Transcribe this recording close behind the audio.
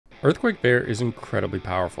Earthquake Bear is incredibly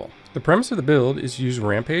powerful. The premise of the build is use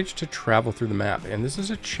Rampage to travel through the map, and this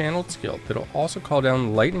is a channeled skill that'll also call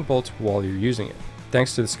down lightning bolts while you're using it.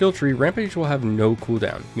 Thanks to the skill tree, Rampage will have no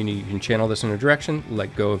cooldown, meaning you can channel this in a direction,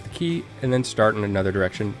 let go of the key, and then start in another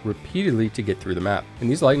direction repeatedly to get through the map. And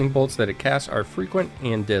these lightning bolts that it casts are frequent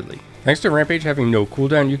and deadly. Thanks to Rampage having no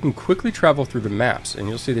cooldown, you can quickly travel through the maps, and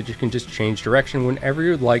you'll see that you can just change direction whenever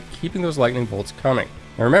you'd like, keeping those lightning bolts coming.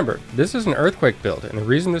 Now remember, this is an Earthquake build, and the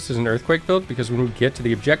reason this is an Earthquake build because when we get to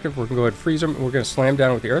the objective, we're going to go ahead and freeze them, and we're going to slam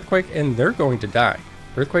down with the Earthquake, and they're going to die.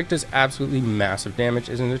 Earthquake does absolutely massive damage,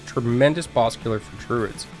 and is a tremendous boss killer for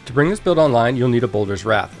Druids. To bring this build online, you'll need a Boulder's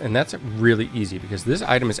Wrath, and that's really easy because this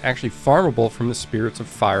item is actually farmable from the Spirits of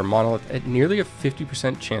Fire monolith at nearly a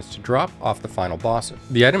 50% chance to drop off the final bosses.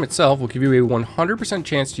 The item itself will give you a 100%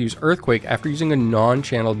 chance to use Earthquake after using a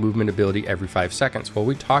non-channeled movement ability every 5 seconds. Well,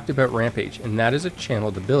 we talked about Rampage, and that is a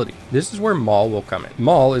channeled ability. This is where Maul will come in.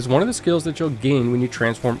 Maul is one of the skills that you'll gain when you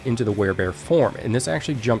transform into the Werebear Form, and this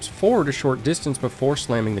actually jumps forward a short distance before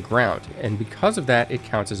slamming the ground, and because of that, it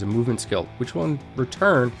counts as a movement skill, which will in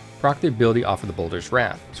return proc the ability off of the Boulder's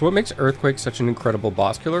Wrath. So what makes Earthquake such an incredible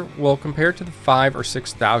boss killer? Well, compared to the 5,000 or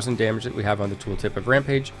 6,000 damage that we have on the tooltip of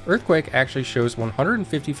Rampage, Earthquake actually shows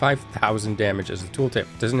 155,000 damage as the tooltip.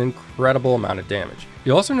 It does an incredible amount of damage.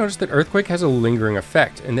 You'll also notice that Earthquake has a lingering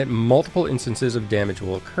effect and that multiple instances of damage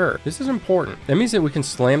will occur. This is important. That means that we can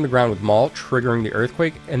slam the ground with Maul, triggering the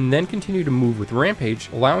Earthquake, and then continue to move with Rampage,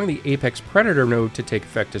 allowing the Apex Predator node to take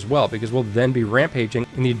effect as well, because we'll then be rampaging,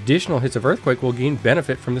 and the additional hits of Earthquake will gain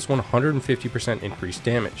benefit from this 150% increased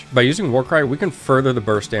damage. By using Warcry, we can further the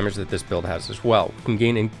burst damage that this build has as well. We can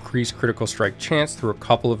gain increased critical strike chance through a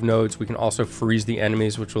couple of nodes. We can also freeze the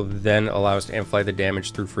enemies, which will then allow us to amplify the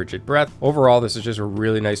damage through Frigid Breath. Overall, this is just a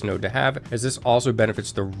really nice node to have, as this also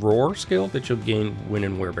benefits the Roar skill that you'll gain when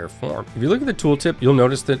in Werebear Form. If you look at the tooltip, you'll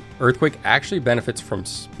notice that Earthquake actually benefits from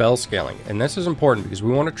spell scaling, and this is important because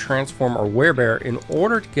we want to transform our Werebear in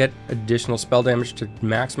order to get additional spell damage to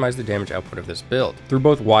maximize the damage output of this build. Through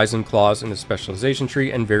both Wizened Claws in the specialization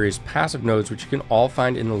tree and various passive nodes, which you can all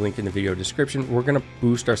find in the link in the video description, we're going to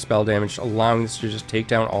boost our spell damage, allowing us to just take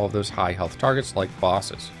down all of those high health targets like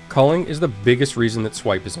bosses. Culling is the biggest reason that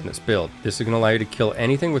Swipe is in this build. This is going to allow you to kill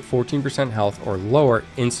anything with 14% health or lower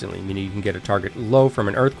instantly, meaning you can get a target low from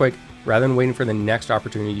an Earthquake. Rather than waiting for the next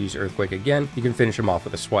opportunity to use Earthquake again, you can finish them off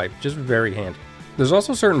with a Swipe. Just very handy. There's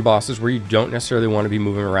also certain bosses where you don't necessarily want to be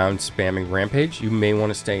moving around spamming Rampage. You may want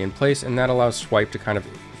to stay in place, and that allows Swipe to kind of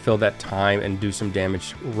fill that time and do some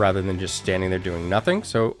damage rather than just standing there doing nothing.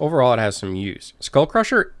 So overall, it has some use. Skull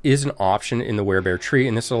Crusher is an option in the Werebear tree,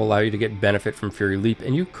 and this will allow you to get benefit from Fury Leap,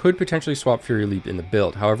 and you could potentially swap Fury Leap in the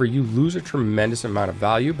build. However, you lose a tremendous amount of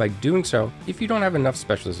value by doing so if you don't have enough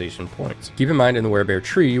specialization points. Keep in mind, in the Werebear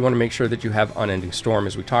tree, you want to make sure that you have Unending Storm,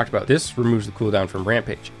 as we talked about. This removes the cooldown from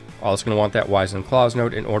Rampage. Also going to want that Wizened Claws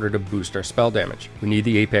node in order to boost our spell damage. We need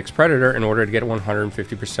the Apex Predator in order to get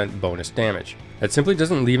 150% bonus damage. That simply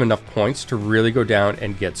doesn't leave enough points to really go down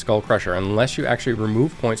and get Skull Crusher unless you actually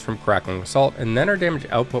remove points from Crackling Assault, and then our damage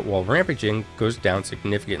output while rampaging goes down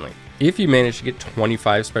significantly. If you manage to get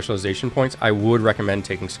 25 specialization points, I would recommend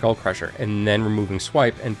taking Skull Crusher and then removing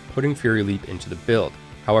Swipe and putting Fury Leap into the build.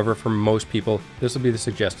 However, for most people, this will be the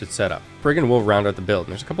suggested setup. Spriggan will round out the build,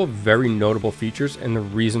 and there's a couple of very notable features and the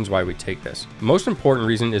reasons why we take this. The most important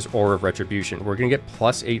reason is Aura of Retribution. We're going to get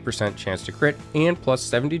plus 8% chance to crit and plus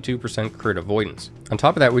 72% crit avoidance. On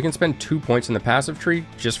top of that, we can spend 2 points in the passive tree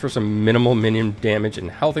just for some minimal minion damage and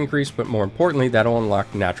health increase, but more importantly, that'll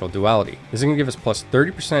unlock Natural Duality. This is going to give us plus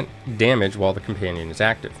 30% damage while the companion is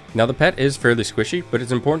active. Now, the pet is fairly squishy, but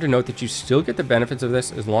it's important to note that you still get the benefits of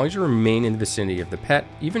this as long as you remain in the vicinity of the pet,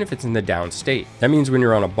 even if it's in the down state. That means when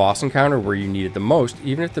you're on a boss encounter where you need it the most,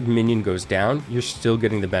 even if the minion goes down, you're still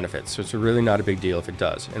getting the benefits, so it's really not a big deal if it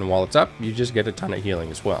does. And while it's up, you just get a ton of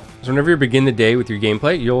healing as well. So whenever you begin the day with your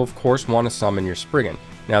gameplay, you'll of course want to summon your Spriggan.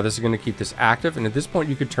 Now this is going to keep this active, and at this point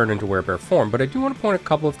you could turn into Werebear Form, but I do want to point a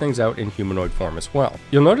couple of things out in humanoid form as well.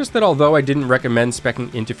 You'll notice that although I didn't recommend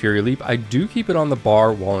speccing into Fury Leap, I do keep it on the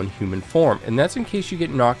bar while in human form, and that's in case you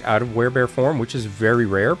get knocked out of Werebear Form, which is very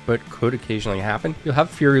rare, but could occasionally happen. You'll have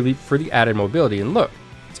Fury Leap for the added mobility, and look,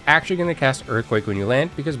 it's actually going to cast Earthquake when you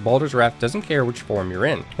land because Baldur's Wrath doesn't care which form you're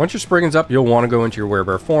in. Once your Spriggan's up, you'll want to go into your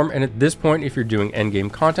Werebear Form, and at this point, if you're doing endgame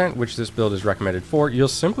content, which this build is recommended for, you'll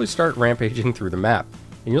simply start rampaging through the map,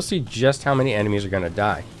 and you'll see just how many enemies are going to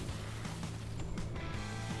die.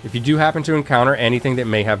 If you do happen to encounter anything that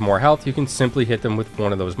may have more health, you can simply hit them with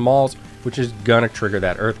one of those mauls, which is going to trigger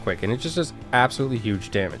that Earthquake, and it just does absolutely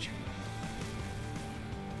huge damage.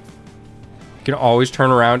 You can always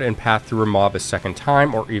turn around and path through a mob a second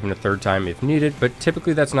time or even a third time if needed, but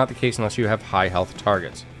typically that's not the case unless you have high health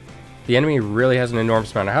targets. The enemy really has an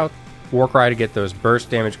enormous amount of health. Warcry to get those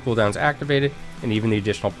burst damage cooldowns activated and even the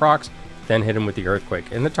additional procs, then hit him with the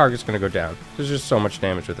Earthquake, and the target's going to go down. There's just so much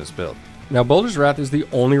damage with this build. Now, Boulder's Wrath is the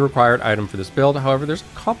only required item for this build. However, there's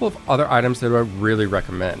a couple of other items that I really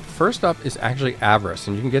recommend. First up is actually Avarice,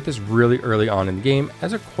 and you can get this really early on in the game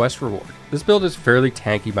as a quest reward. This build is fairly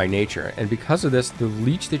tanky by nature, and because of this, the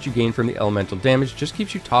leech that you gain from the elemental damage just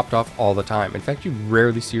keeps you topped off all the time. In fact, you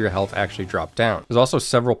rarely see your health actually drop down. There's also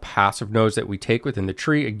several passive nodes that we take within the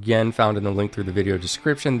tree, again found in the link through the video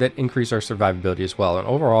description, that increase our survivability as well, and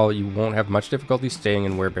overall you won't have much difficulty staying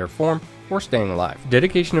in Werebear Form or staying alive.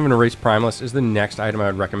 Dedication of an Erased Primalist is the next item I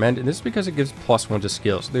would recommend, and this is because it gives +1 to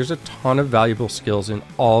skills. There's a ton of valuable skills in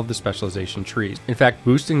all of the specialization trees. In fact,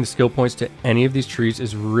 boosting the skill points to any of these trees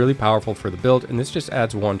is really powerful for the build, and this just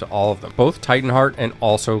adds 1 to all of them. Both Titanheart and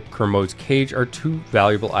also Kermode's Cage are 2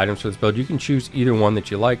 valuable items for this build. You can choose either one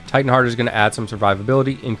that you like. Titanheart is going to add some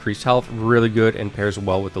survivability, increased health, really good, and pairs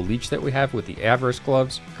well with the leech that we have with the Avarice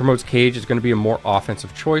gloves. Kermode's Cage is going to be a more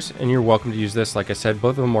offensive choice, and you're welcome to use this. Like I said,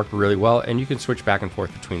 both of them work really well, and you can switch back and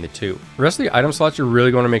forth between the two. The rest of the item slots, you're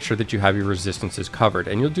really going to make sure that you have your resistances covered,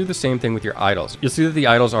 and you'll do the same thing with your idols. You'll see that the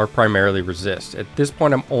idols are primarily resist. At this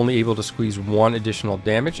point, I'm only able to squeeze 1 additional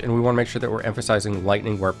damage, and we want to make sure that we're emphasizing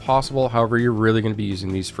lightning where possible. However, you're really going to be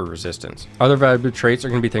using these for resistance. Other valuable traits are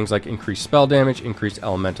going to be things like increased spell damage, increased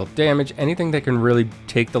elemental damage, anything that can really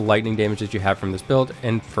take the lightning damage that you have from this build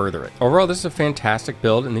and further it. Overall, this is a fantastic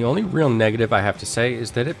build, and the only real negative I have to say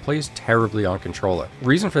is that it plays terribly on controller.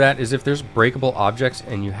 Reason for that is if there's breakable objects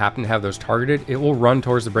and you happen to have those targeted, it will run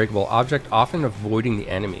towards the breakable object, often avoiding the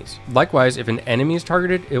enemies. Likewise, if an enemy is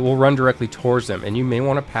targeted, it will run directly towards them, and you may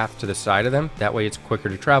want to path to the side of them. That way it's quicker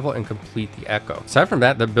to travel and complete the echo. Aside from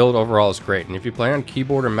that, the build overall is great, and if you play on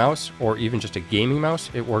keyboard or mouse, or even just a gaming mouse,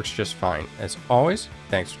 it works just fine. As always,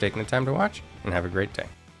 thanks for taking the time to watch, and have a great day.